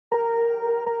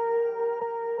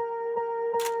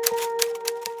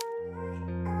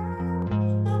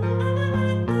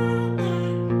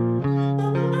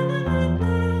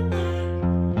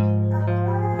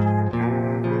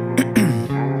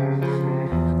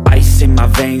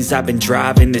veins, I've been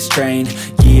driving this train.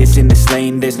 Years in this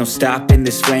lane, there's no stopping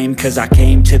this flame. Cause I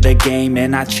came to the game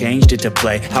and I changed it to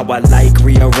play how I like,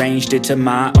 rearranged it to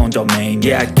my own domain.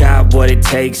 Yeah, I got what it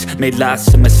takes, made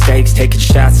lots of mistakes, taking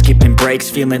shots, skipping breaks,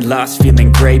 feeling lost,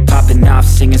 feeling great, popping off,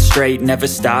 singing straight, never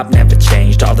stopped, never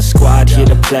changed. All the squad here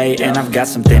to play, and I've got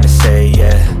something to say,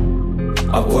 yeah.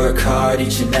 I work hard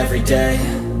each and every day,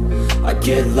 I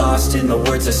get lost in the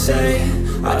words I say.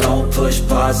 I don't push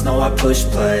pause, no, I push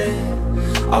play.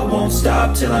 I won't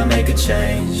stop till I make a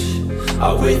change.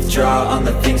 I withdraw on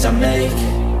the things I make.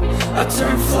 I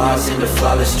turn flaws into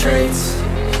flawless traits.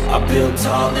 I build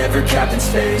tall, never capped in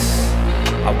space.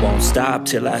 I won't stop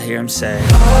till I hear him say,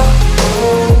 oh,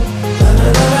 oh, la la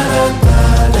la la la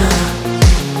la,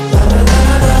 la la la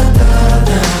la la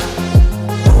la,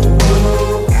 oh,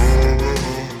 oh.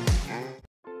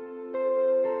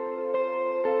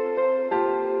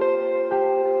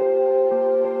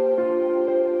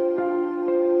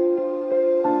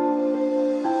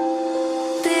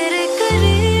 तेरे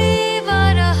करीब आ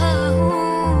रहा हूँ,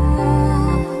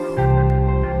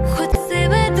 खुद से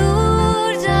मैं दूर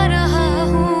जा रहा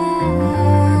हूँ।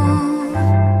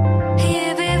 ये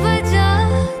बेवजह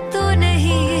तो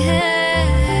नहीं है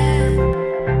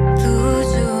तू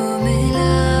जो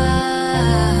मिला,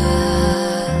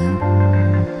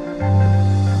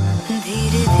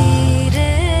 धीरे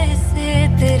धीरे से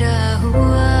तेरा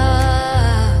हुआ,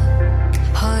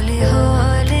 हौले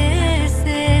हौले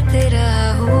से तेरा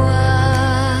हुआ,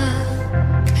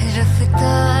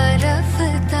 रफ्ता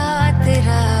रफ्ता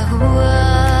तेरा हुआ।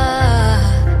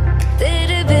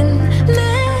 तेरे बिन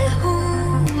मैं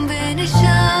हूँ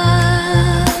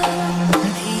बेनिशान,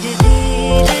 धीरे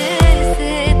धीरे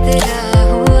से तेरा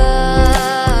हुआ,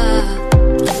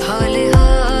 हौले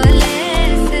हौले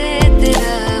से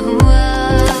तेरा हुआ,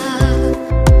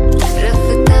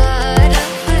 रफ्ता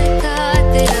रफ्ता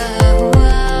तेरा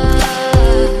हुआ।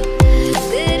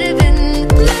 तेरे बिन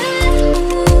मैं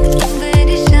हूँ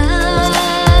बेनिशान,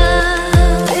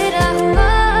 तेरा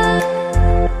हुआ,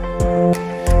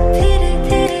 धीरे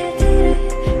धीरे धीरे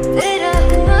तेरा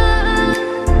हुआ,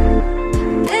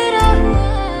 तेरा हुआ।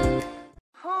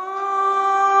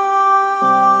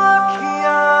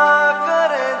 अखियाँ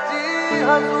करे जी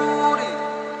हजूरी,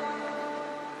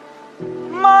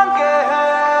 मांगे है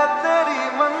तेरी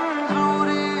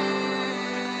मंजूरी।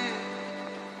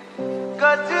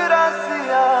 गजरा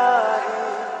सियाही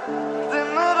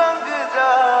दिन रंग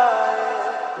जाए,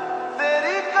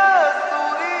 तेरी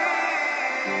कसूरी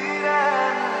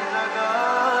रैन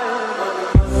लगाए।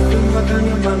 मगन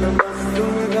मन मस्त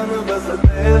मगन बस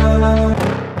तेरा।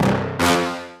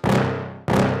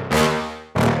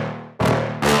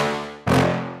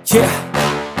 Yeah.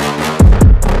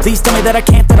 Please tell me that I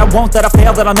can't, that I won't, that I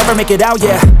fail, that I'll never make it out,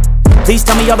 yeah. Please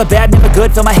tell me all the bad, never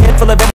good, fill my head full of